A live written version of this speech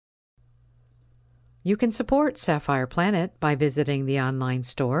You can support Sapphire Planet by visiting the online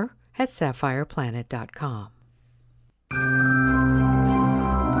store at sapphireplanet.com.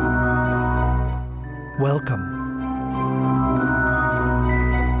 Welcome.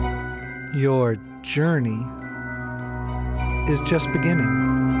 Your journey is just beginning.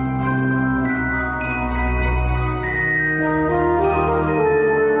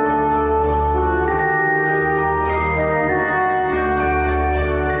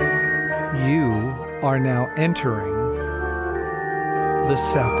 You are now entering the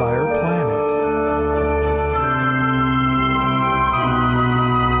Sapphire Planet.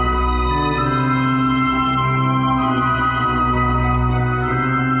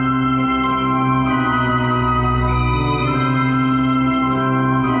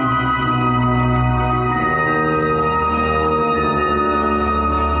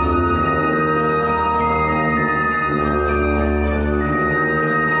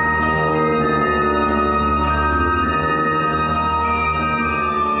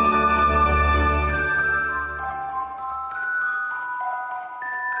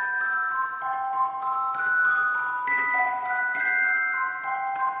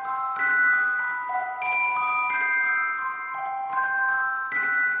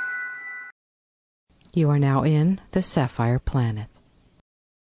 You are now in the Sapphire Planet.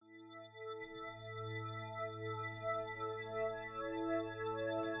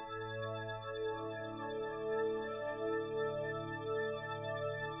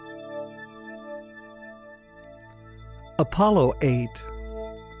 Apollo 8,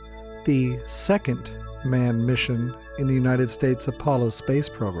 the second manned mission in the United States Apollo space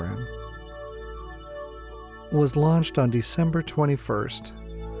program, was launched on December 21st,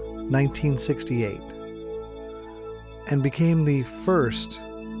 1968, and became the first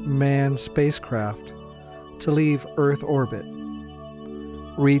manned spacecraft to leave Earth orbit,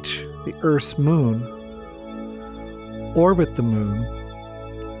 reach the Earth's moon, orbit the moon,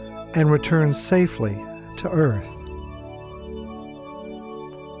 and return safely to Earth.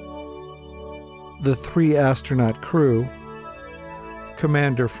 The three astronaut crew,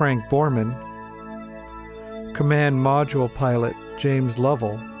 Commander Frank Borman, Command Module Pilot James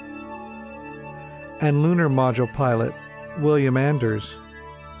Lovell, and Lunar Module Pilot William Anders,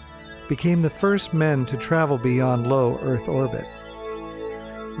 became the first men to travel beyond low Earth orbit,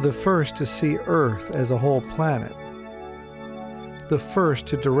 the first to see Earth as a whole planet, the first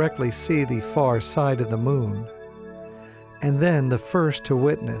to directly see the far side of the moon, and then the first to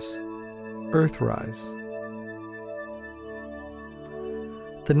witness Earthrise.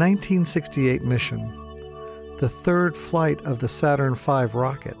 The 1968 mission, the third flight of the Saturn V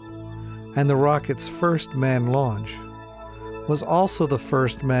rocket, and the rocket's first manned launch, was also the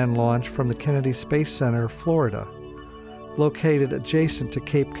first manned launch from the Kennedy Space Center, Florida, located adjacent to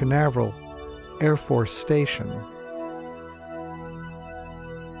Cape Canaveral Air Force Station.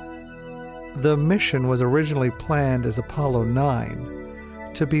 The mission was originally planned as Apollo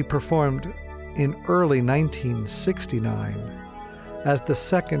 9 to be performed in early 1969 as the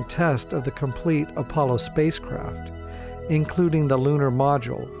second test of the complete Apollo spacecraft, including the lunar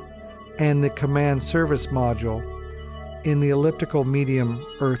module and the command service module in the elliptical medium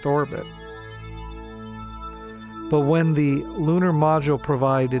Earth orbit. But when the lunar module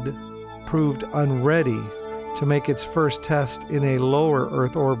proved unready to make its first test in a lower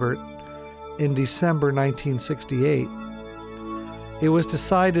Earth orbit in December 1968, it was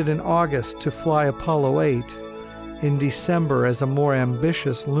decided in August to fly Apollo 8 in December as a more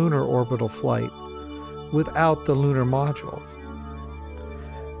ambitious lunar orbital flight without the lunar module.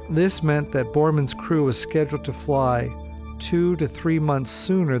 This meant that Borman's crew was scheduled to fly 2 to 3 months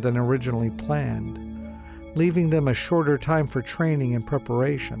sooner than originally planned, leaving them a shorter time for training and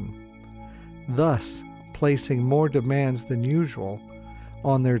preparation, thus placing more demands than usual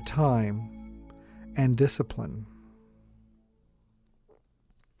on their time and discipline.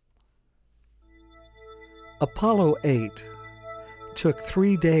 Apollo 8 took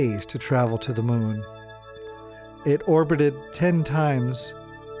 3 days to travel to the moon. It orbited 10 times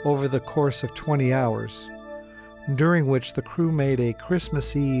over the course of 20 hours, during which the crew made a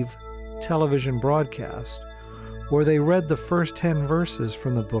Christmas Eve television broadcast where they read the first 10 verses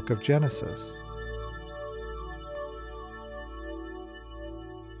from the book of Genesis.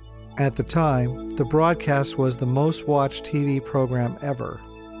 At the time, the broadcast was the most watched TV program ever.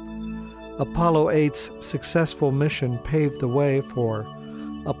 Apollo 8's successful mission paved the way for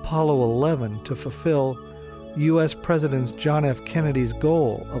Apollo 11 to fulfill U.S. President John F. Kennedy's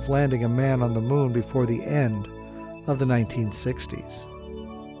goal of landing a man on the moon before the end of the 1960s.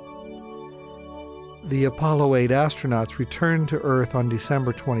 The Apollo 8 astronauts returned to Earth on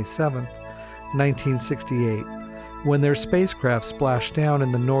December 27th, 1968, when their spacecraft splashed down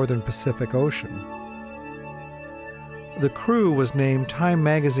in the northern Pacific Ocean. The crew was named Time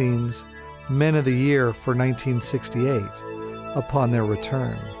Magazine's Men of the Year for 1968 upon their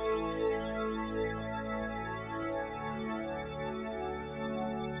return.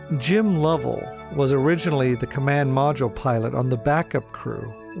 Jim Lovell was originally the command module pilot on the backup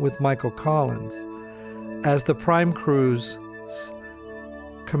crew with Michael Collins as the prime crew's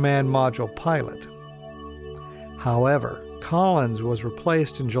command module pilot. However, Collins was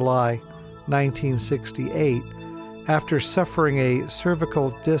replaced in July 1968 after suffering a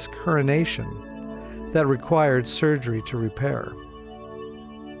cervical disc herniation that required surgery to repair.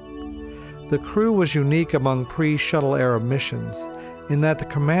 The crew was unique among pre-shuttle era missions in that the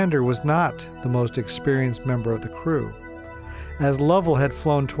commander was not the most experienced member of the crew, as Lovell had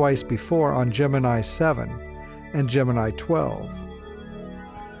flown twice before on Gemini 7 and Gemini 12.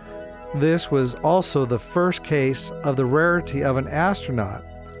 This was also the first case of the rarity of an astronaut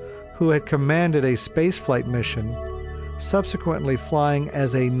who had commanded a spaceflight mission, subsequently flying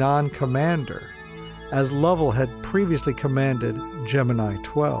as a non-commander, as Lovell had previously commanded Gemini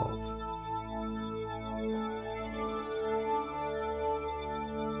 12.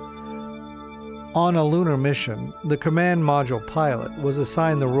 On a lunar mission, the command module pilot was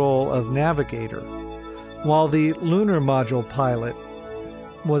assigned the role of navigator, while the lunar module pilot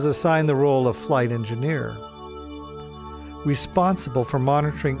was assigned the role of flight engineer, responsible for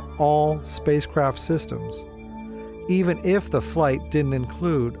monitoring all spacecraft systems, even if the flight didn't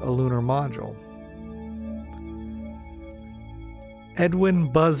include a lunar module. Edwin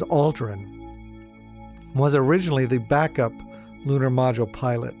Buzz Aldrin was originally the backup lunar module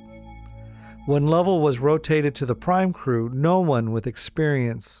pilot. When Lovell was rotated to the prime crew, no one with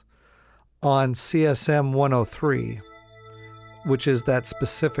experience on CSM-103, which is that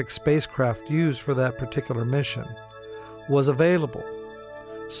specific spacecraft used for that particular mission, was available.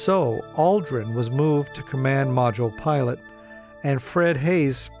 So Aldrin was moved to command module pilot, and Fred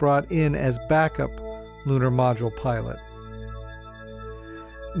Haise brought in as backup lunar module pilot.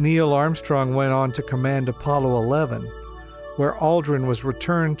 Neil Armstrong went on to command Apollo 11, where Aldrin was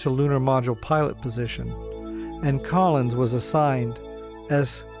returned to lunar module pilot position, and Collins was assigned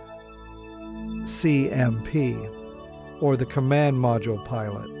as CMP, or the command module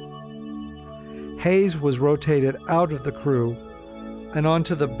pilot. Haise was rotated out of the crew and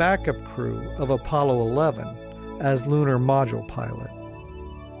onto the backup crew of Apollo 11 as lunar module pilot.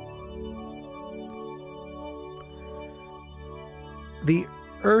 The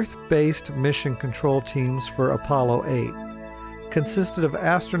Earth-based mission control teams for Apollo 8 consisted of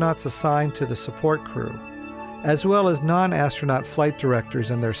astronauts assigned to the support crew, as well as non-astronaut flight directors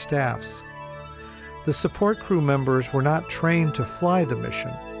and their staffs. The support crew members were not trained to fly the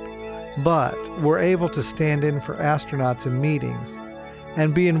mission, but were able to stand in for astronauts in meetings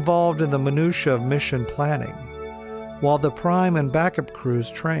and be involved in the minutiae of mission planning, while the prime and backup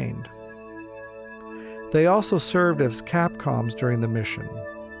crews trained. They also served as Capcoms during the mission.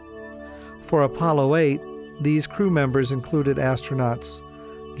 For Apollo 8, these crew members included astronauts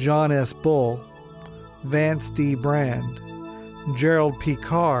John S. Bull, Vance D. Brand, Gerald P.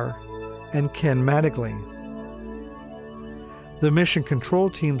 Carr, and Ken Mattingly. The mission control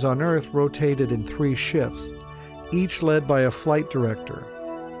teams on Earth rotated in 3 shifts, each led by a flight director.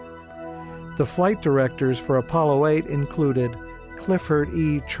 The flight directors for Apollo 8 included Clifford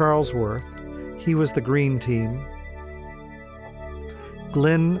E. Charlesworth, he was the green team,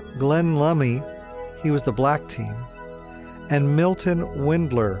 Glenn Lummy, he was the black team, and Milton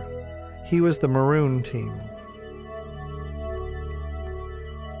Windler, he was the maroon team.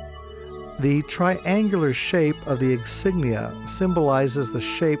 The triangular shape of the insignia symbolizes the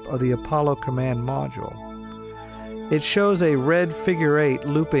shape of the Apollo command module. It shows a red figure 8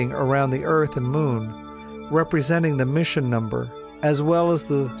 looping around the Earth and Moon, representing the mission number, as well as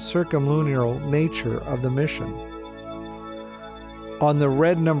the circumlunar nature of the mission. On the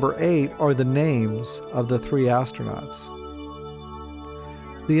red number 8 are the names of the 3 astronauts.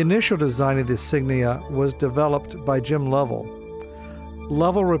 The initial design of the insignia was developed by Jim Lovell.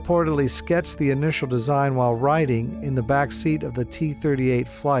 Lovell reportedly sketched the initial design while riding in the back seat of the T-38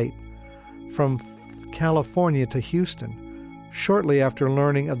 flight from California to Houston, shortly after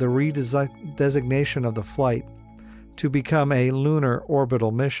learning of the redesignation of the flight to become a lunar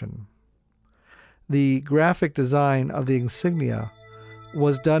orbital mission. The graphic design of the insignia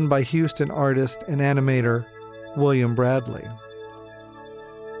was done by Houston artist and animator William Bradley.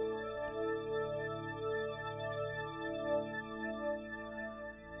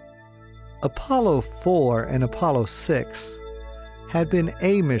 Apollo 4 and Apollo 6 had been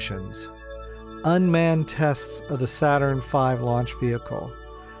A missions, unmanned tests of the Saturn V launch vehicle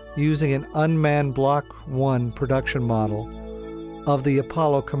using an unmanned Block 1 production model of the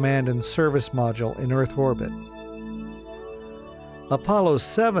Apollo Command and Service Module in Earth orbit. Apollo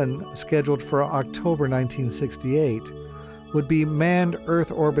 7, scheduled for October 1968, would be manned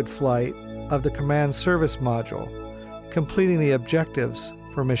Earth orbit flight of the Command Service Module, completing the objectives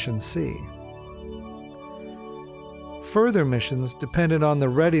for Mission C. Further missions depended on the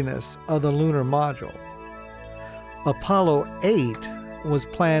readiness of the lunar module. Apollo 8 was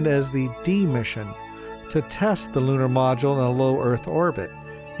planned as the D mission to test the lunar module in a low Earth orbit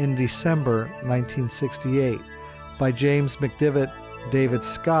in December 1968 by James McDivitt, David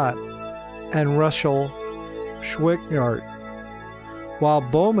Scott, and Russell Schweickart, while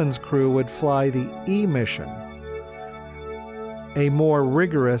Bowman's crew would fly the E mission, a more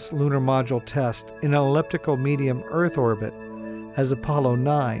rigorous lunar module test in an elliptical medium Earth orbit as Apollo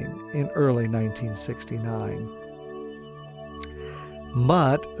 9 in early 1969.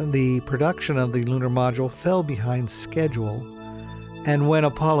 But the production of the lunar module fell behind schedule, and when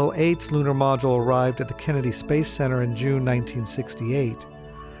Apollo 8's lunar module arrived at the Kennedy Space Center in June 1968,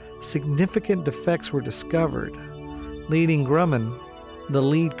 significant defects were discovered, leading Grumman, the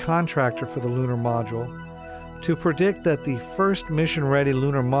lead contractor for the lunar module, to predict that the first mission-ready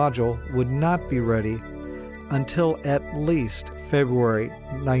lunar module would not be ready until at least February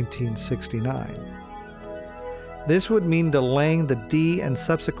 1969. This would mean delaying the D and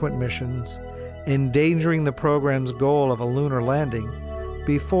subsequent missions, endangering the program's goal of a lunar landing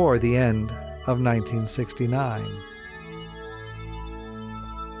before the end of 1969.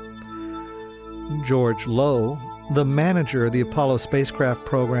 George Low, the manager of the Apollo spacecraft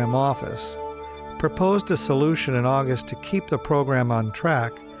program office, proposed a solution in August to keep the program on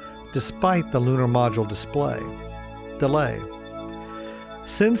track despite the lunar module delay.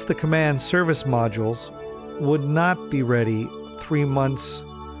 Since the command service modules would not be ready 3 months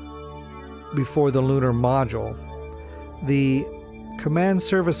before the lunar module, the command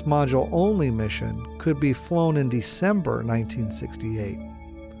service module only mission could be flown in December 1968.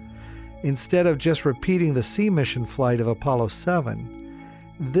 Instead of just repeating the C mission flight of Apollo 7,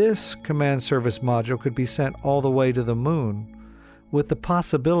 this command service module could be sent all the way to the moon with the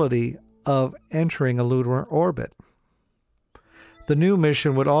possibility of entering a lunar orbit. The new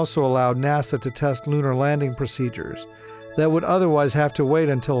mission would also allow NASA to test lunar landing procedures that would otherwise have to wait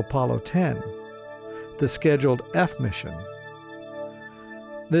until Apollo 10, the scheduled F mission.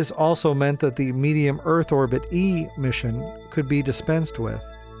 This also meant that the medium Earth orbit E mission could be dispensed with.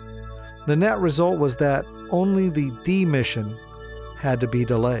 The net result was that only the D mission had to be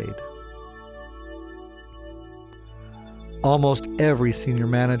delayed. Almost every senior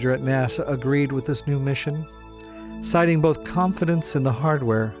manager at NASA agreed with this new mission, citing both confidence in the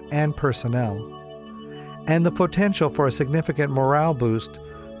hardware and personnel, and the potential for a significant morale boost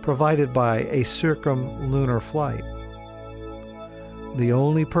provided by a circumlunar flight. The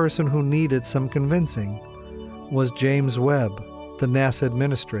only person who needed some convincing was James Webb, the NASA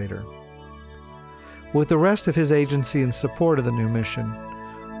administrator. With the rest of his agency in support of the new mission,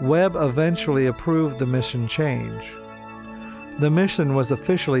 Webb eventually approved the mission change. The mission was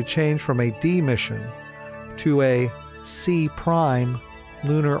officially changed from a D mission to a C'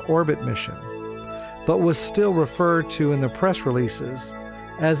 lunar orbit mission, but was still referred to in the press releases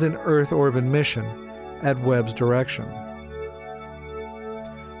as an Earth orbit mission at Webb's direction.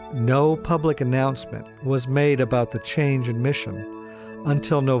 No public announcement was made about the change in mission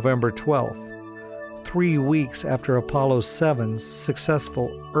until November 12th, 3 weeks after Apollo 7's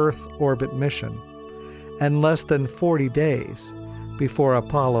successful Earth orbit mission, and less than 40 days before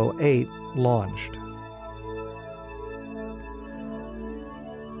Apollo 8 launched.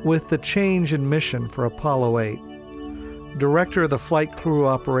 With the change in mission for Apollo 8, Director of the Flight Crew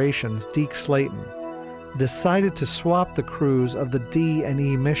Operations, Deke Slayton, decided to swap the crews of the D and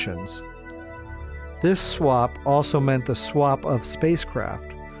E missions. This swap also meant the swap of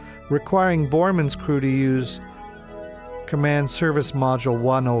spacecraft, requiring Borman's crew to use Command Service Module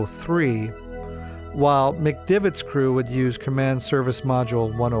 103, while McDivitt's crew would use Command Service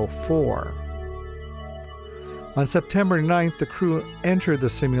Module 104. On September 9th, the crew entered the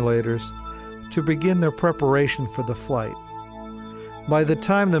simulators to begin their preparation for the flight. By the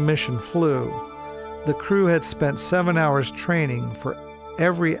time the mission flew, the crew had spent 7 hours training for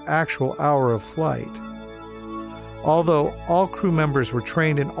every actual hour of flight. Although all crew members were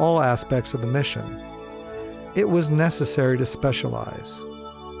trained in all aspects of the mission, it was necessary to specialize.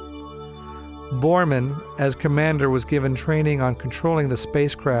 Borman, as commander, was given training on controlling the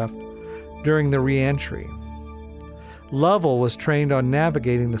spacecraft during the re-entry. Lovell was trained on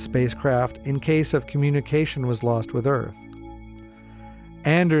navigating the spacecraft in case of communication was lost with Earth.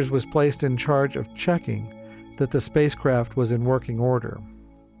 Anders was placed in charge of checking that the spacecraft was in working order.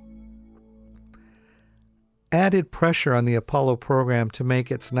 Added pressure on the Apollo program to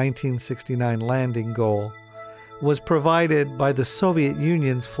make its 1969 landing goal was provided by the Soviet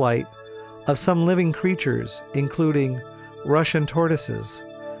Union's flight of some living creatures, including Russian tortoises,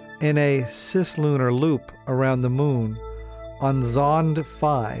 in a cislunar loop around the Moon on Zond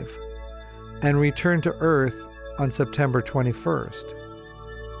 5 and returned to Earth on September 21st.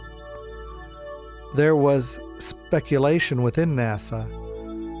 There was speculation within NASA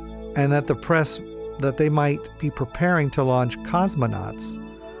and that the press that they might be preparing to launch cosmonauts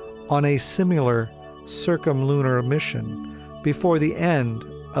on a similar circumlunar mission before the end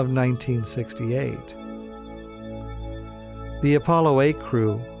of 1968. The Apollo 8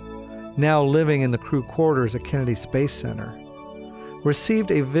 crew, now living in the crew quarters at Kennedy Space Center,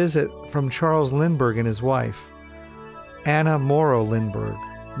 received a visit from Charles Lindbergh and his wife, Anna Morrow Lindbergh,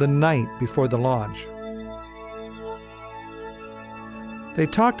 the night before the launch. They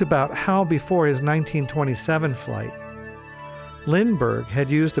talked about how before his 1927 flight, Lindbergh had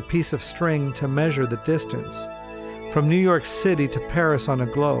used a piece of string to measure the distance from New York City to Paris on a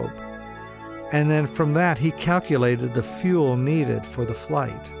globe, and then from that he calculated the fuel needed for the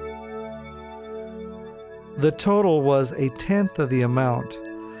flight. The total was a tenth of the amount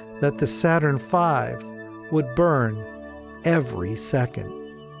that the Saturn V would burn every second.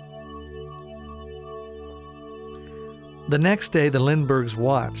 The next day, the Lindberghs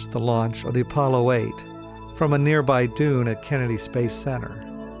watched the launch of the Apollo 8 from a nearby dune at Kennedy Space Center.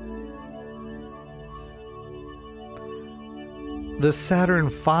 The Saturn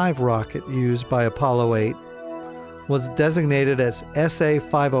V rocket used by Apollo 8 was designated as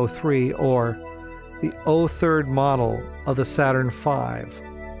SA-503, or the 03rd model of the Saturn V.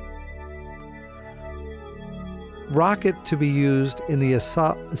 Rocket to be used in the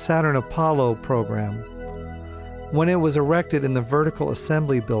Saturn Apollo program when it was erected in the Vertical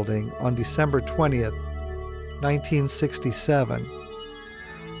Assembly Building on December 20th, 1967.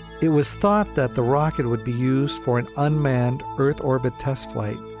 It was thought that the rocket would be used for an unmanned Earth orbit test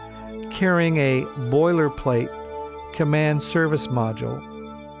flight, carrying a boilerplate command service module.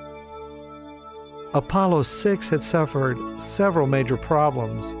 Apollo 6 had suffered several major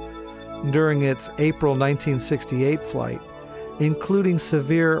problems during its April 1968 flight, including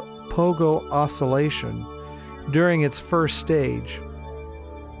severe pogo oscillation during its first stage,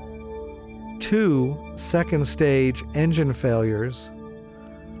 2 second-stage engine failures,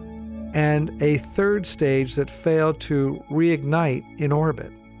 and a third stage that failed to reignite in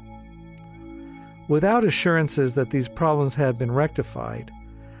orbit. Without assurances that these problems had been rectified,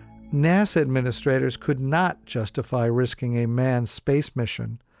 NASA administrators could not justify risking a manned space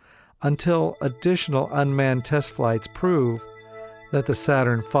mission until additional unmanned test flights prove that the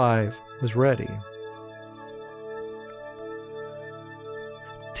Saturn V was ready.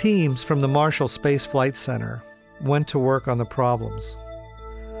 Teams from the Marshall Space Flight Center went to work on the problems.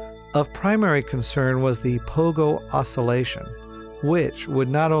 Of primary concern was the pogo oscillation, which would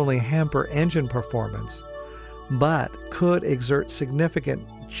not only hamper engine performance, but could exert significant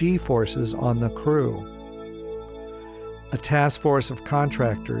G-forces on the crew. A task force of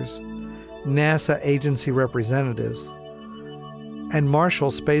contractors, NASA agency representatives, and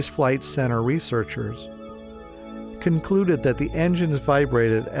Marshall Space Flight Center researchers concluded that the engines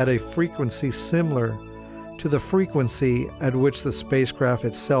vibrated at a frequency similar to the frequency at which the spacecraft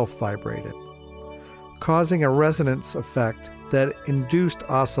itself vibrated, causing a resonance effect that induced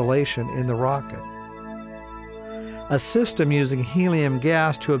oscillation in the rocket. A system using helium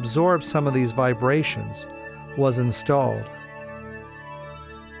gas to absorb some of these vibrations was installed.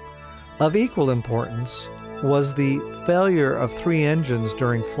 Of equal importance was the failure of 3 engines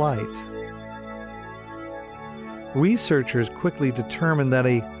during flight. Researchers quickly determined that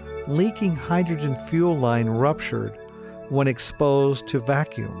a leaking hydrogen fuel line ruptured when exposed to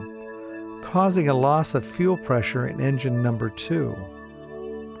vacuum, causing a loss of fuel pressure in engine number 2.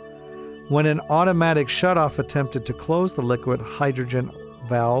 When an automatic shutoff attempted to close the liquid hydrogen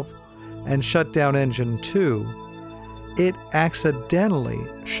valve and shut down engine 2, it accidentally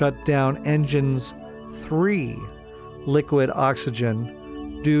shut down engines 3 liquid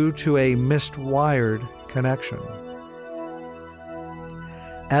oxygen due to a miswired connection.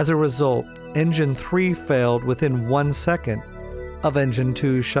 As a result, engine 3 failed within 1 second of engine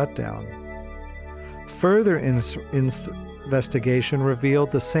 2's shutdown. Further investigation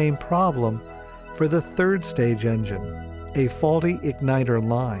revealed the same problem for the third stage engine, a faulty igniter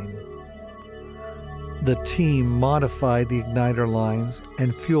line. The team modified the igniter lines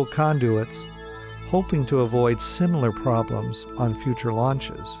and fuel conduits, hoping to avoid similar problems on future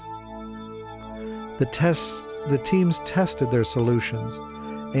launches. The teams tested their solutions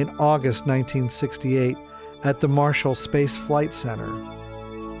in August 1968 at the Marshall Space Flight Center.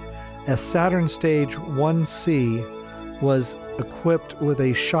 A Saturn Stage 1C was equipped with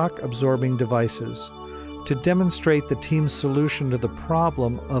a shock-absorbing devices to demonstrate the team's solution to the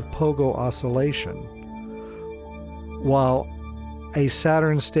problem of pogo oscillation, while a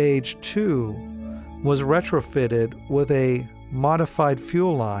Saturn Stage 2 was retrofitted with a modified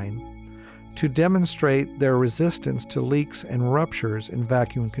fuel line to demonstrate their resistance to leaks and ruptures in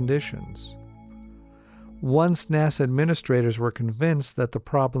vacuum conditions. Once NASA administrators were convinced that the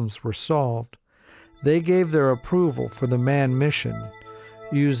problems were solved, they gave their approval for the manned mission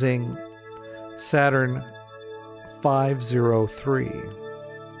using Saturn 503.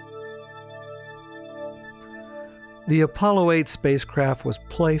 The Apollo 8 spacecraft was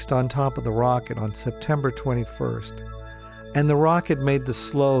placed on top of the rocket on September 21st, and the rocket made the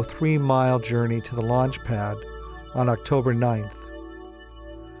slow 3-mile journey to the launch pad on October 9th.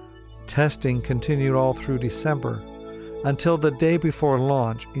 Testing continued all through December until the day before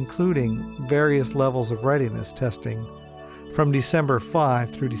launch, including various levels of readiness testing from December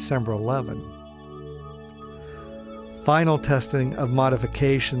 5 through December 11. Final testing of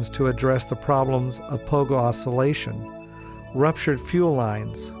modifications to address the problems of pogo oscillation, ruptured fuel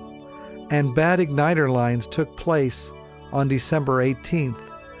lines, and bad igniter lines took place on December 18th,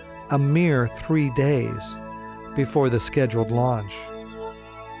 a mere 3 days before the scheduled launch.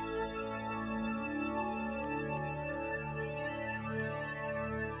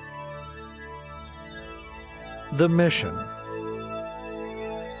 The mission.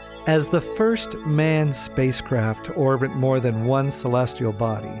 As the first manned spacecraft to orbit more than one celestial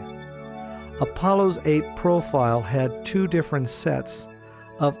body, Apollo's 8 profile had 2 different sets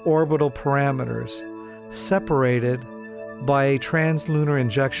of orbital parameters separated by a translunar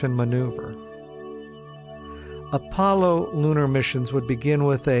injection maneuver. Apollo lunar missions would begin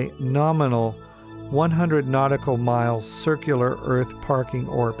with a nominal 100 nautical miles circular Earth parking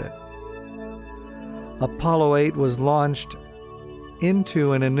orbit. Apollo 8 was launched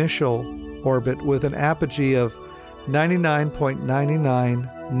into an initial orbit with an apogee of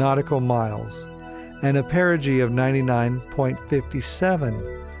 99.99 nautical miles and a perigee of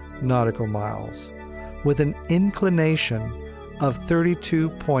 99.57 nautical miles, with an inclination of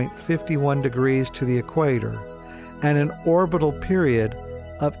 32.51 degrees to the equator and an orbital period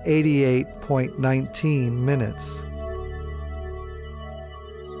of 88.19 minutes.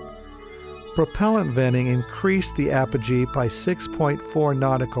 Propellant venting increased the apogee by 6.4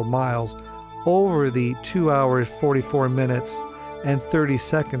 nautical miles over the 2 hours, 44 minutes, and 30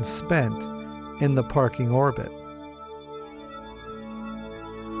 seconds spent in the parking orbit.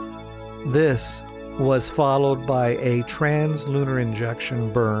 This was followed by a translunar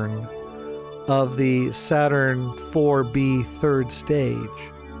injection burn of the Saturn 4B third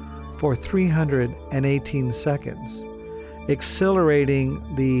stage for 318 seconds, accelerating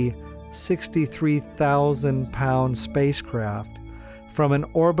the 63,000-pound spacecraft from an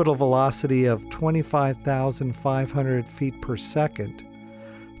orbital velocity of 25,500 feet per second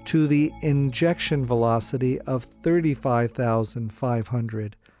to the injection velocity of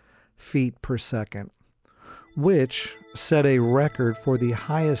 35,500 feet per second, which set a record for the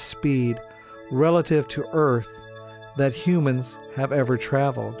highest speed relative to Earth that humans have ever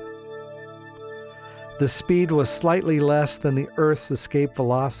traveled. The speed was slightly less than the Earth's escape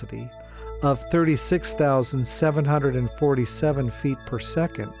velocity of 36,747 feet per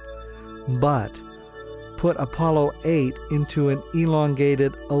second, but put Apollo 8 into an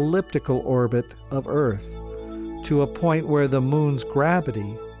elongated elliptical orbit of Earth to a point where the moon's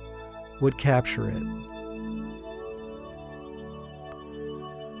gravity would capture it.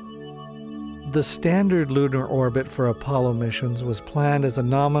 The standard lunar orbit for Apollo missions was planned as a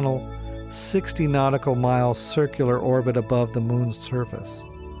nominal 60 nautical miles circular orbit above the moon's surface.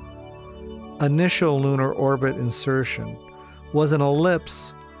 Initial lunar orbit insertion was an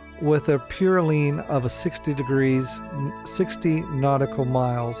ellipse with a pure lean of 60 nautical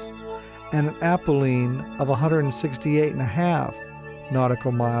miles and an apolean of 168.5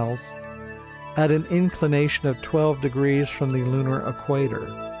 nautical miles at an inclination of 12 degrees from the lunar equator.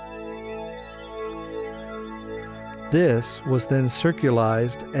 This was then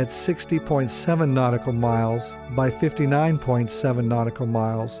circularized at 60.7 nautical miles by 59.7 nautical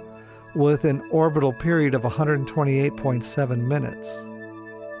miles with an orbital period of 128.7 minutes.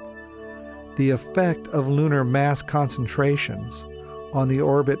 The effect of lunar mass concentrations on the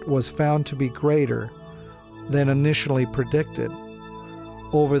orbit was found to be greater than initially predicted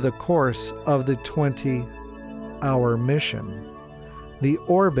over the course of the 20-hour mission. The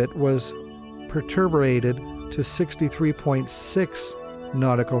orbit was perturbated to 63.6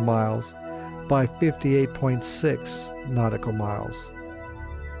 nautical miles by 58.6 nautical miles.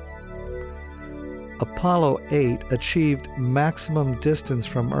 Apollo 8 achieved maximum distance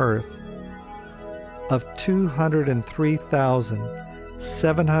from Earth of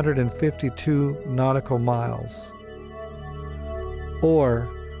 203,752 nautical miles, or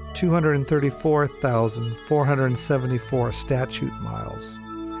 234,474 statute miles.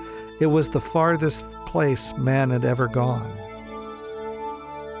 It was the farthest place man had ever gone.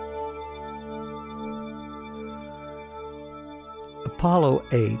 Apollo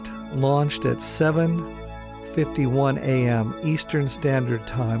 8 launched at 7:51 a.m. Eastern Standard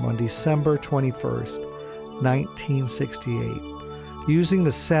Time on December 21st, 1968, using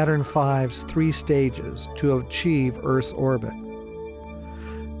the Saturn V's 3 stages to achieve Earth's orbit.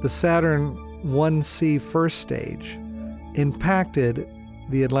 The Saturn 1C first stage impacted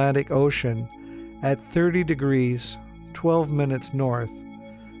the Atlantic Ocean at 30 degrees 12 minutes north,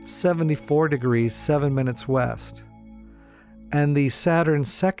 74 degrees 7 minutes west, and the Saturn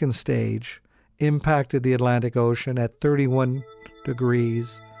second stage impacted the Atlantic Ocean at 31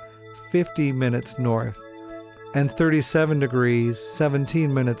 degrees 50 minutes north and 37 degrees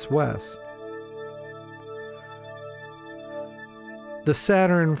 17 minutes west. The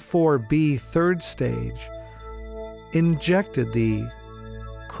Saturn 4B third stage injected the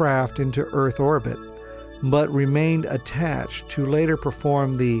craft into Earth orbit, but remained attached to later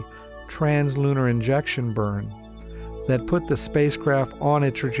perform the translunar injection burn that put the spacecraft on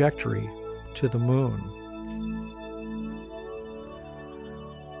a trajectory to the moon.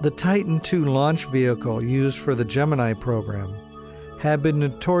 The Titan II launch vehicle used for the Gemini program had been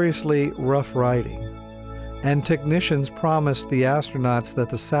notoriously rough riding, and technicians promised the astronauts that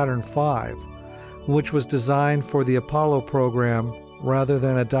the Saturn V, which was designed for the Apollo program rather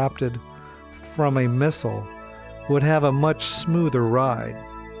than adopted from a missile, would have a much smoother ride.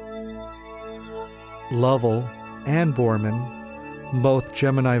 Lovell and Borman, both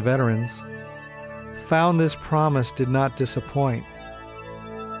Gemini veterans, found this promise did not disappoint.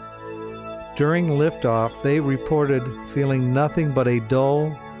 During liftoff, they reported feeling nothing but a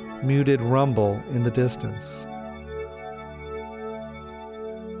dull, muted rumble in the distance.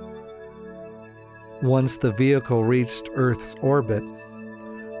 Once the vehicle reached Earth's orbit,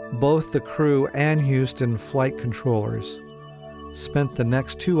 both the crew and Houston flight controllers spent the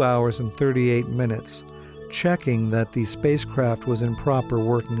next 2 hours and 38 minutes checking that the spacecraft was in proper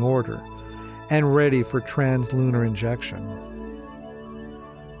working order and ready for translunar injection.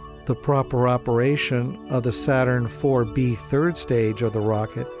 The proper operation of the Saturn 4B third stage of the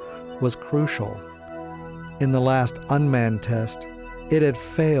rocket was crucial. In the last unmanned test, it had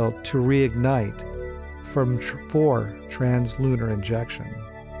failed to reignite for translunar injection.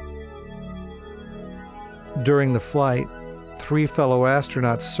 During the flight, 3 fellow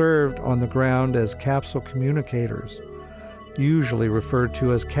astronauts served on the ground as capsule communicators, usually referred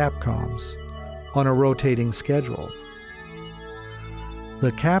to as Capcoms, on a rotating schedule.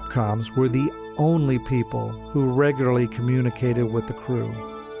 The Capcoms were the only people who regularly communicated with the crew.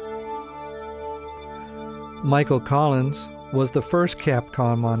 Michael Collins was the first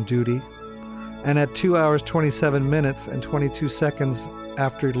Capcom on duty, and at 2 hours 27 minutes and 22 seconds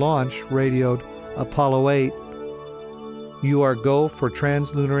after launch radioed Apollo 8, "You are go for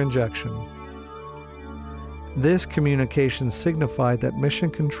translunar injection." This communication signified that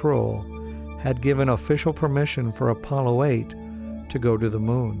Mission Control had given official permission for Apollo 8 to go to the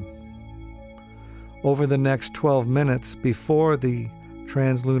moon. Over the next 12 minutes before the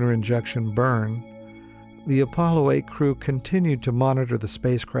translunar injection burn, the Apollo 8 crew continued to monitor the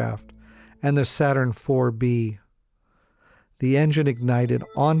spacecraft and the Saturn 4B. The engine ignited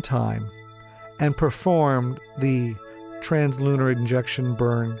on time and performed the translunar injection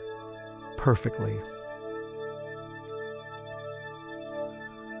burn perfectly.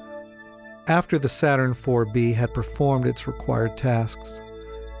 After the Saturn 4B had performed its required tasks,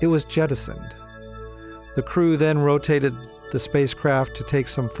 it was jettisoned. The crew then rotated the spacecraft to take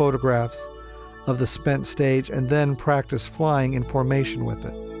some photographs of the spent stage and then practice flying in formation with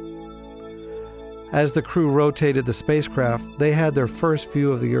it. As the crew rotated the spacecraft, they had their first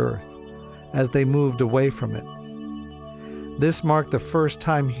view of the Earth as they moved away from it. This marked the first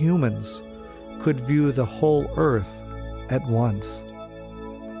time humans could view the whole Earth at once.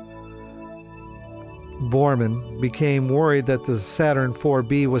 Borman became worried that the Saturn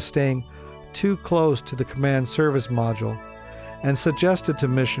 4B was staying too close to the command service module and suggested to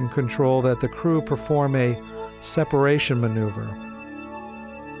Mission Control that the crew perform a separation maneuver.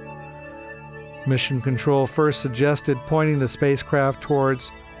 Mission Control first suggested pointing the spacecraft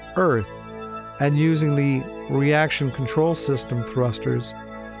towards Earth and using the reaction control system thrusters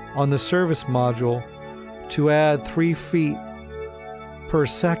on the service module to add 3 feet per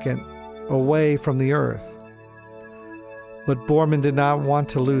second away from the Earth. But Borman did not want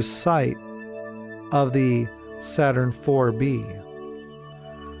to lose sight of the Saturn IVB.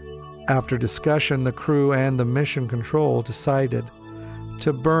 After discussion, the crew and the Mission Control decided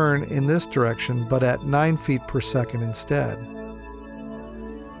to burn in this direction, but at 9 feet per second instead.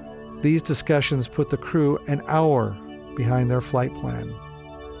 These discussions put the crew an hour behind their flight plan.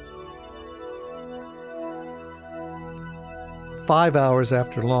 5 hours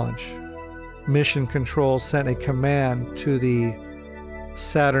after launch, Mission Control sent a command to the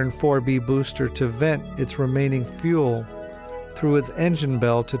Saturn IVB booster to vent its remaining fuel through its engine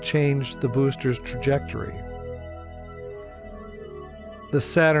bell to change the booster's trajectory. The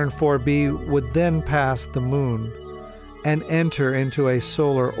Saturn IVB would then pass the Moon and enter into a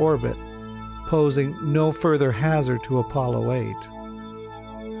solar orbit, posing no further hazard to Apollo 8.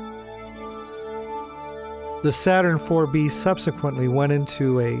 The Saturn IVB subsequently went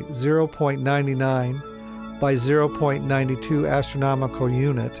into a 0.99 by 0.92 astronomical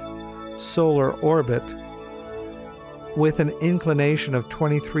unit solar orbit with an inclination of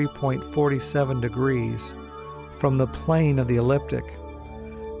 23.47 degrees from the plane of the ecliptic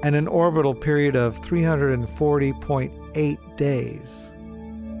and an orbital period of 340.8 days.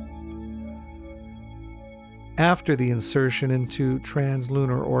 After the insertion into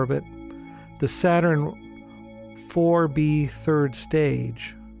translunar orbit, the Saturn IVB third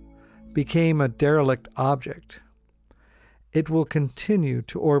stage became a derelict object. It will continue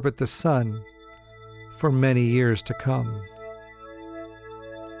to orbit the Sun for many years to come.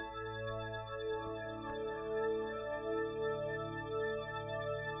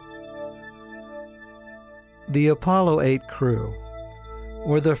 The Apollo 8 crew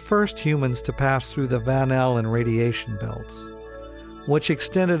were the first humans to pass through the Van Allen radiation belts, which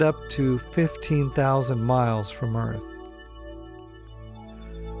extended up to 15,000 miles from Earth.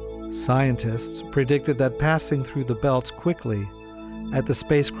 Scientists predicted that passing through the belts quickly at the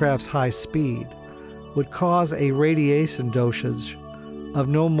spacecraft's high speed would cause a radiation dosage of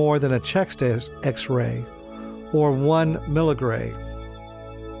no more than a chest X-ray or 1 milligray.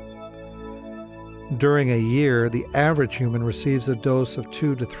 During a year, the average human receives a dose of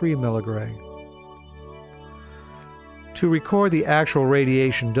 2 to 3 milligray. To record the actual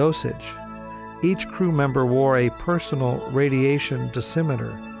radiation dosage, each crew member wore a personal radiation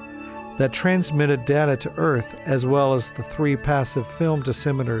dosimeter that transmitted data to Earth, as well as the 3 passive film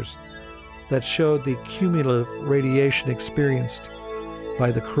dosimeters that showed the cumulative radiation experienced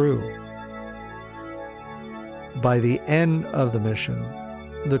by the crew. By the end of the mission,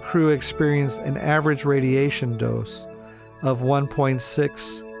 the crew experienced an average radiation dose of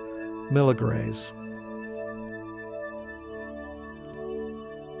 1.6 milligrays.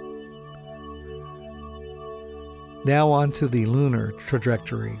 Now on to the lunar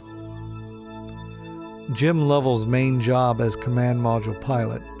trajectory. Jim Lovell's main job as command module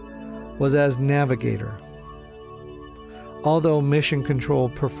pilot was as navigator. Although Mission Control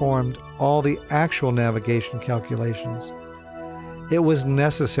performed all the actual navigation calculations, it was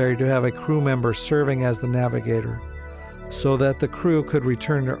necessary to have a crew member serving as the navigator so that the crew could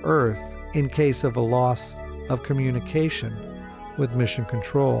return to Earth in case of a loss of communication with Mission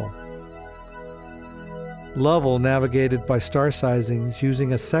Control. Lovell navigated by star sizings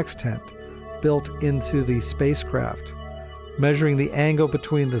using a sextant built into the spacecraft, measuring the angle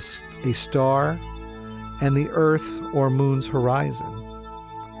between a star and the Earth's or Moon's horizon.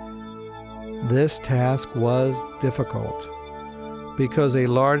 This task was difficult because a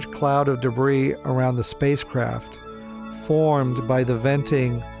large cloud of debris around the spacecraft, formed by the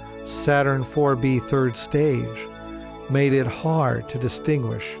venting Saturn IVB third stage, made it hard to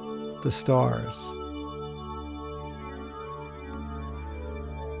distinguish the stars.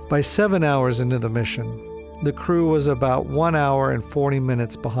 By 7 hours into the mission, the crew was about 1 hour and 40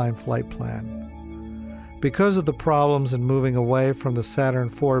 minutes behind flight plan. Because of the problems in moving away from the Saturn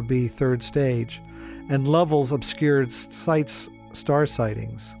IVB third stage and Lovell's obscured star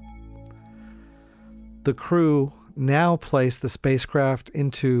sightings, the crew now placed the spacecraft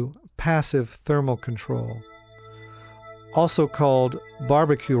into passive thermal control, also called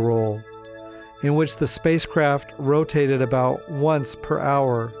barbecue roll, in which the spacecraft rotated about once per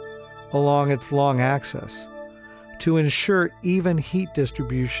hour along its long axis to ensure even heat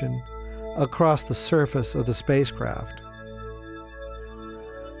distribution across the surface of the spacecraft.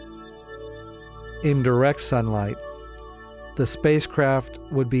 in direct sunlight, the spacecraft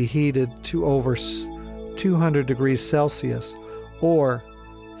would be heated to over 200 degrees Celsius or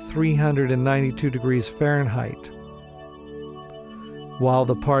 392 degrees Fahrenheit, while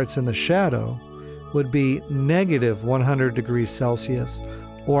the parts in the shadow would be negative 100 degrees Celsius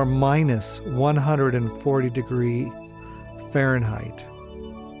or minus 140 degrees Fahrenheit.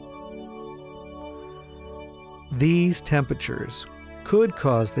 These temperatures could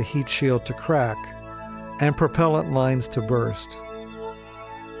cause the heat shield to crack and propellant lines to burst.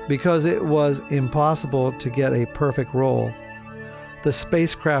 Because it was impossible to get a perfect roll, the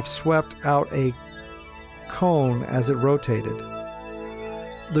spacecraft swept out a cone as it rotated.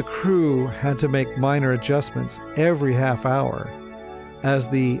 The crew had to make minor adjustments every half hour as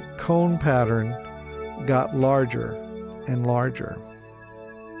the cone pattern got larger and larger.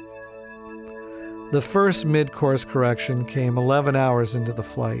 The first mid-course correction came 11 hours into the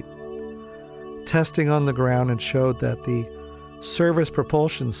flight. Testing on the ground and showed that the service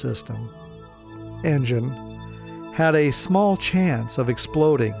propulsion system engine had a small chance of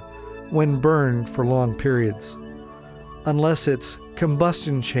exploding when burned for long periods, unless its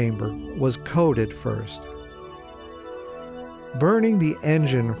combustion chamber was coated first. Burning the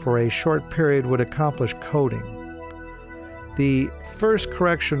engine for a short period would accomplish coating. The first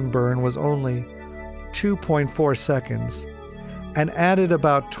correction burn was only 2.4 seconds and added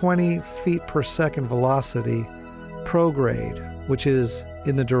about 20 feet per second velocity prograde, which is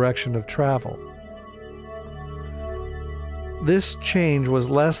in the direction of travel. This change was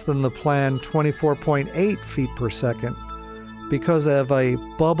less than the planned 24.8 feet per second because of a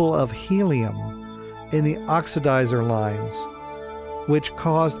bubble of helium in the oxidizer lines, which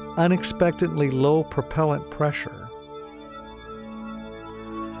caused unexpectedly low propellant pressure.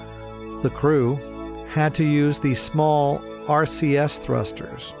 The crew had to use the small RCS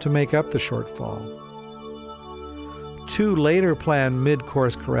thrusters to make up the shortfall. 2 later planned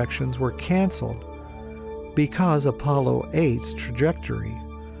mid-course corrections were canceled because Apollo 8's trajectory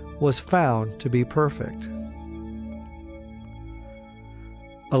was found to be perfect.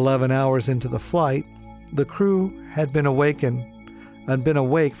 11 hours into the flight, the crew had been awake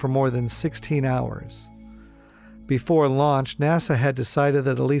for more than 16 hours. Before launch, NASA had decided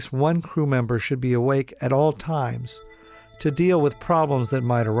that at least one crew member should be awake at all times to deal with problems that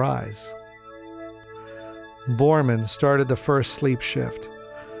might arise. Borman started the first sleep shift,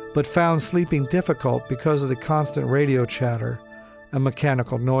 but found sleeping difficult because of the constant radio chatter and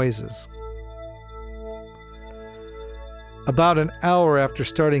mechanical noises. About an hour after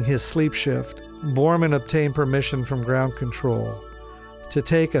starting his sleep shift, Borman obtained permission from ground control to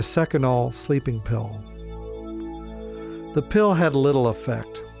take a Seconal sleeping pill. The pill had little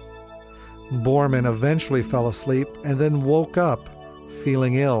effect. Borman eventually fell asleep and then woke up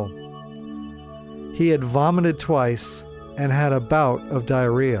feeling ill. He had vomited twice and had a bout of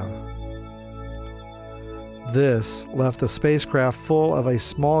diarrhea. This left the spacecraft full of a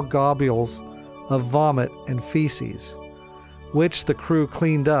small globules of vomit and feces, which the crew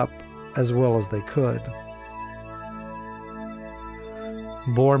cleaned up as well as they could.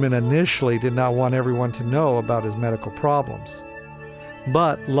 Borman initially did not want everyone to know about his medical problems,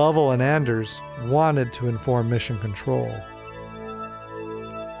 but Lovell and Anders wanted to inform Mission Control.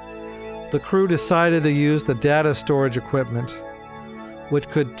 The crew decided to use the data storage equipment, which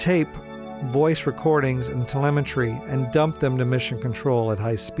could tape voice recordings and telemetry and dump them to Mission Control at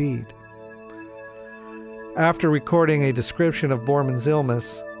high speed. After recording a description of Borman's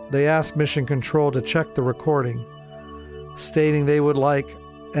illness, they asked Mission Control to check the recording, stating they would like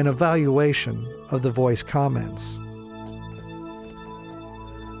an evaluation of the voice comments.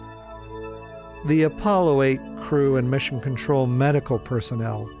 The Apollo 8 crew and Mission Control medical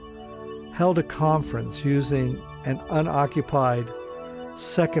personnel held a conference using an unoccupied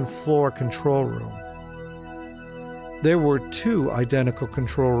second-floor control room. There were 2 identical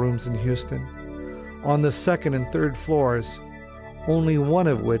control rooms in Houston, on the second and third floors, only one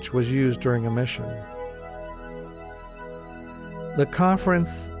of which was used during a mission. The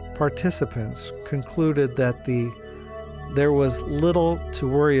conference participants concluded that there was little to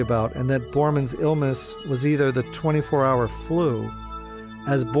worry about and that Borman's illness was either the 24-hour flu,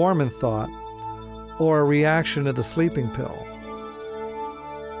 as Borman thought, or a reaction to the sleeping pill.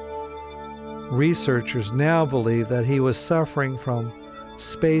 Researchers now believe that he was suffering from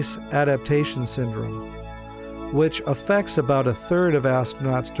space adaptation syndrome, which affects about a third of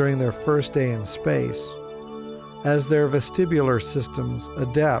astronauts during their first day in space, as their vestibular systems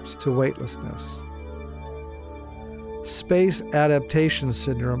adapts to weightlessness. Space adaptation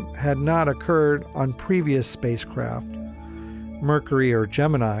syndrome had not occurred on previous spacecraft, Mercury or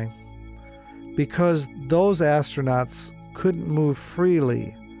Gemini, because those astronauts couldn't move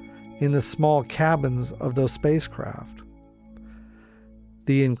freely in the small cabins of those spacecraft.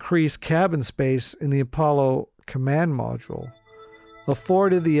 The increased cabin space in the Apollo command module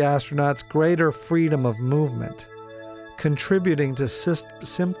afforded the astronauts greater freedom of movement, contributing to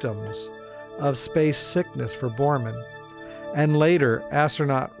symptoms of space sickness for Borman, and later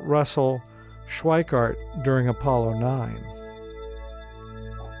astronaut Russell Schweickart during Apollo 9.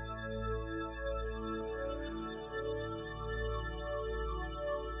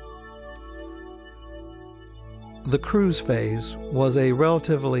 The cruise phase was a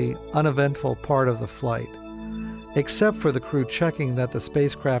relatively uneventful part of the flight, except for the crew checking that the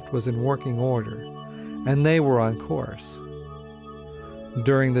spacecraft was in working order, and they were on course.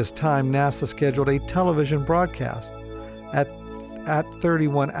 During this time, NASA scheduled a television broadcast at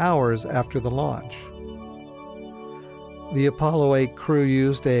 31 hours after the launch. The Apollo 8 crew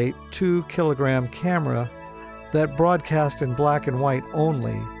used a 2-kilogram camera that broadcast in black and white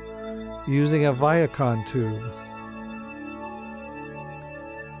only, using a Viacom tube.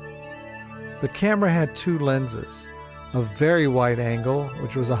 The camera had 2 lenses, a very wide angle,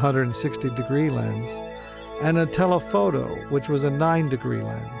 which was a 160-degree lens, and a telephoto, which was a 9-degree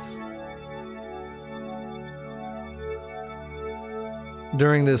lens.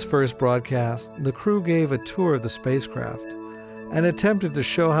 During this first broadcast, the crew gave a tour of the spacecraft and attempted to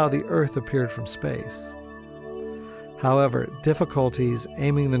show how the Earth appeared from space. However, difficulties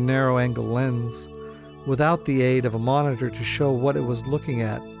aiming the narrow-angle lens without the aid of a monitor to show what it was looking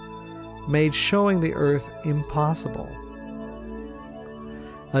at made showing the Earth impossible.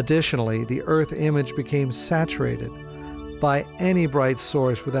 Additionally, the Earth image became saturated by any bright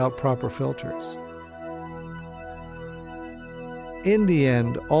source without proper filters. In the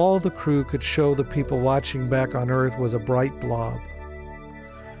end, all the crew could show the people watching back on Earth was a bright blob.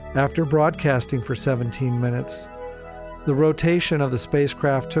 After broadcasting for 17 minutes, the rotation of the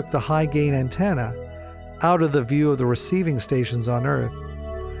spacecraft took the high-gain antenna out of the view of the receiving stations on Earth,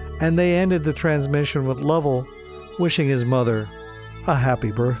 and they ended the transmission with Lovell wishing his mother a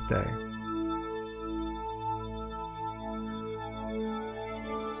happy birthday.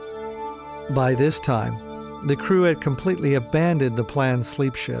 By this time, the crew had completely abandoned the planned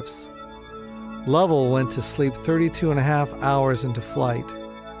sleep shifts. Lovell went to sleep 32.5 hours into flight,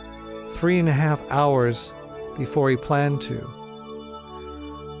 3.5 hours before he planned to.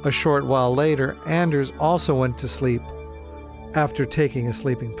 A short while later, Anders also went to sleep after taking a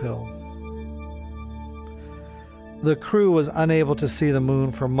sleeping pill. The crew was unable to see the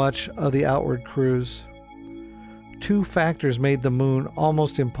moon for much of the outward cruise. 2 factors made the moon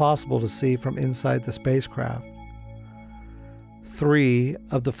almost impossible to see from inside the spacecraft. 3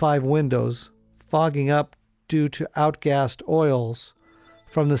 of the 5 windows fogging up due to outgassed oils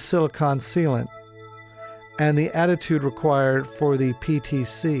from the silicon sealant and the attitude required for the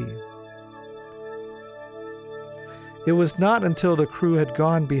PTC. It was not until the crew had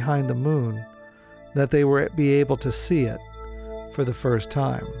gone behind the moon that they would be able to see it for the first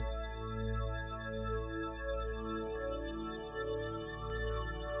time.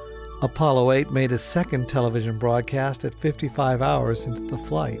 Apollo 8 made a second television broadcast at 55 hours into the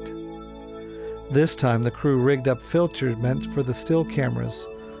flight. This time the crew rigged up filters meant for the still cameras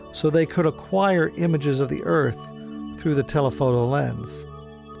so they could acquire images of the Earth through the telephoto lens.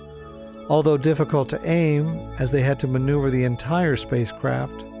 Although difficult to aim, as they had to maneuver the entire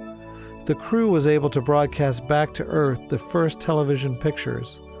spacecraft, the crew was able to broadcast back to Earth the first television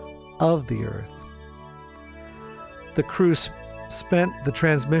pictures of the Earth. The crew spent the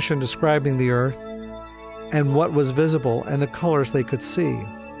transmission describing the Earth and what was visible and the colors they could see.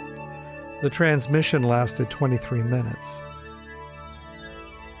 The transmission lasted 23 minutes.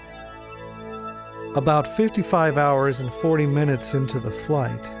 About 55 hours and 40 minutes into the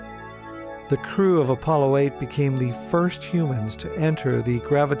flight, the crew of Apollo 8 became the first humans to enter the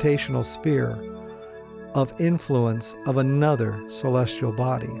gravitational sphere of influence of another celestial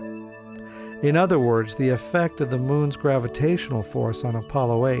body. In other words, the effect of the moon's gravitational force on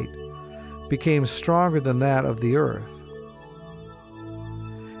Apollo 8 became stronger than that of the Earth.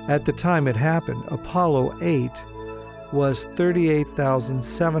 At the time it happened, Apollo 8 was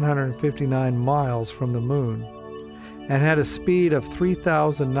 38,759 miles from the moon and had a speed of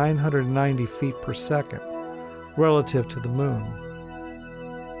 3,990 feet per second relative to the moon.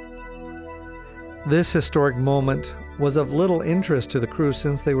 This historic moment was of little interest to the crew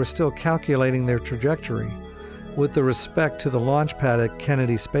since they were still calculating their trajectory with respect to the launch pad at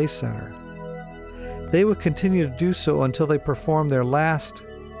Kennedy Space Center. They would continue to do so until they performed their last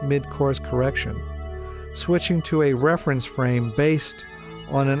mid-course correction, switching to a reference frame based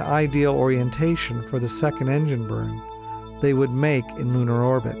on an ideal orientation for the second engine burn they would make in lunar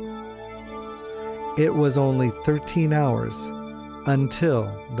orbit. It was only 13 hours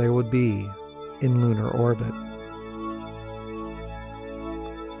until they would be in lunar orbit.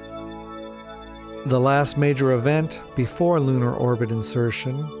 The last major event before lunar orbit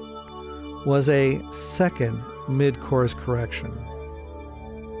insertion was a second mid-course correction.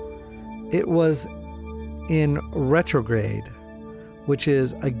 It was in retrograde, which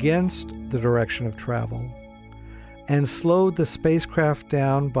is against the direction of travel, and slowed the spacecraft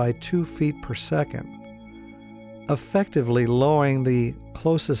down by 2 feet per second, effectively lowering the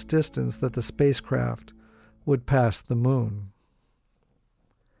closest distance that the spacecraft would pass the moon.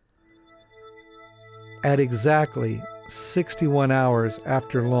 At exactly 61 hours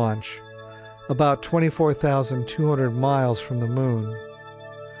after launch, about 24,200 miles from the moon,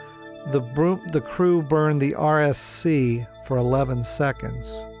 the crew burned the RSC for 11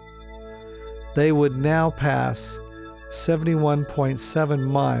 seconds. They would now pass 71.7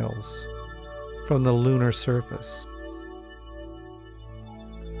 miles from the lunar surface.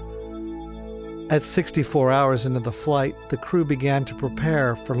 At 64 hours into the flight, the crew began to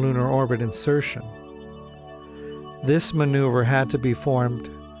prepare for lunar orbit insertion. This maneuver had to be formed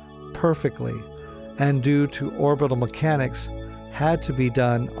perfectly, and due to orbital mechanics, had to be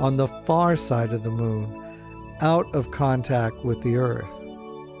done on the far side of the moon, out of contact with the Earth.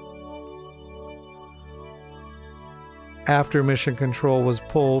 After mission control was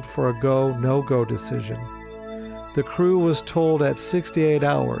pulled for a go, no-go decision, the crew was told at 68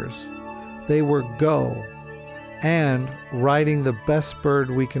 hours they were go and riding the best bird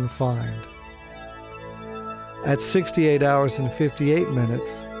we can find. At 68 hours and 58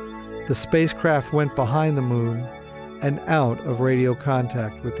 minutes, the spacecraft went behind the moon and out of radio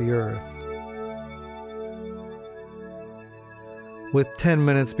contact with the Earth. With 10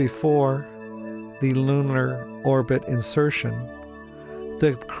 minutes before the lunar orbit insertion,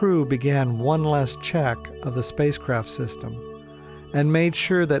 the crew began one last check of the spacecraft system and made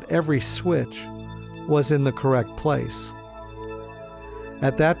sure that every switch was in the correct place.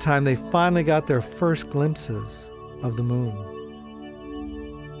 At that time, they finally got their first glimpses of the moon.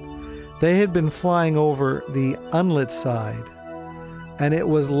 They had been flying over the unlit side, and it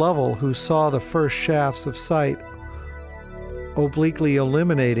was Lovell who saw the first shafts of sight obliquely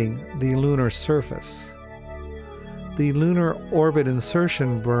illuminating the lunar surface. The lunar orbit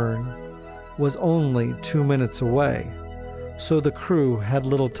insertion burn was only 2 minutes away, so the crew had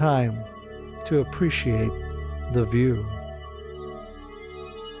little time to appreciate the view.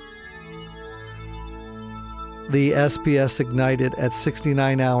 The SPS ignited at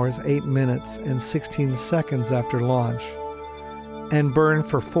 69 hours, 8 minutes, and 16 seconds after launch, and burned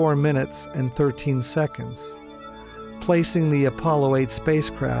for 4 minutes and 13 seconds, placing the Apollo 8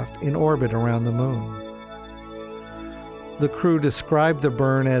 spacecraft in orbit around the moon. The crew described the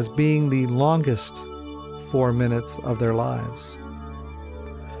burn as being the longest 4 minutes of their lives.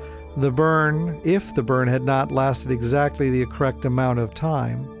 The burn, if the burn had not lasted exactly the correct amount of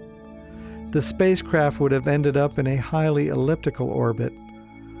time, the spacecraft would have ended up in a highly elliptical orbit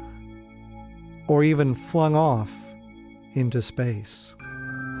or even flung off into space.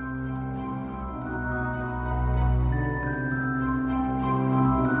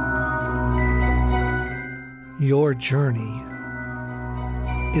 Your journey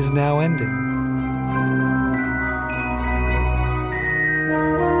is now ending.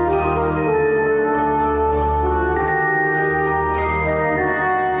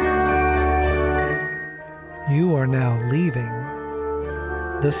 You are now leaving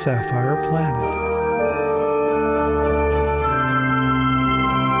the Sapphire Planet.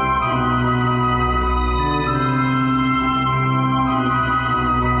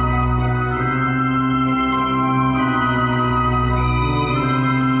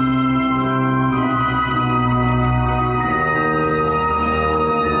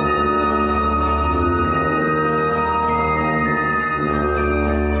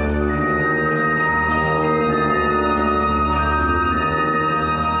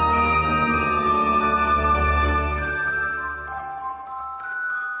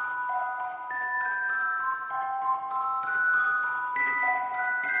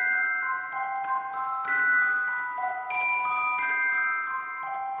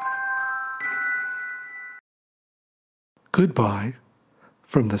 Goodbye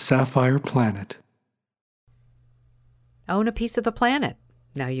from the Sapphire Planet. Own a piece of the planet.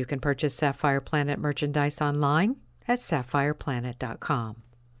 Now you can purchase Sapphire Planet merchandise online at sapphireplanet.com.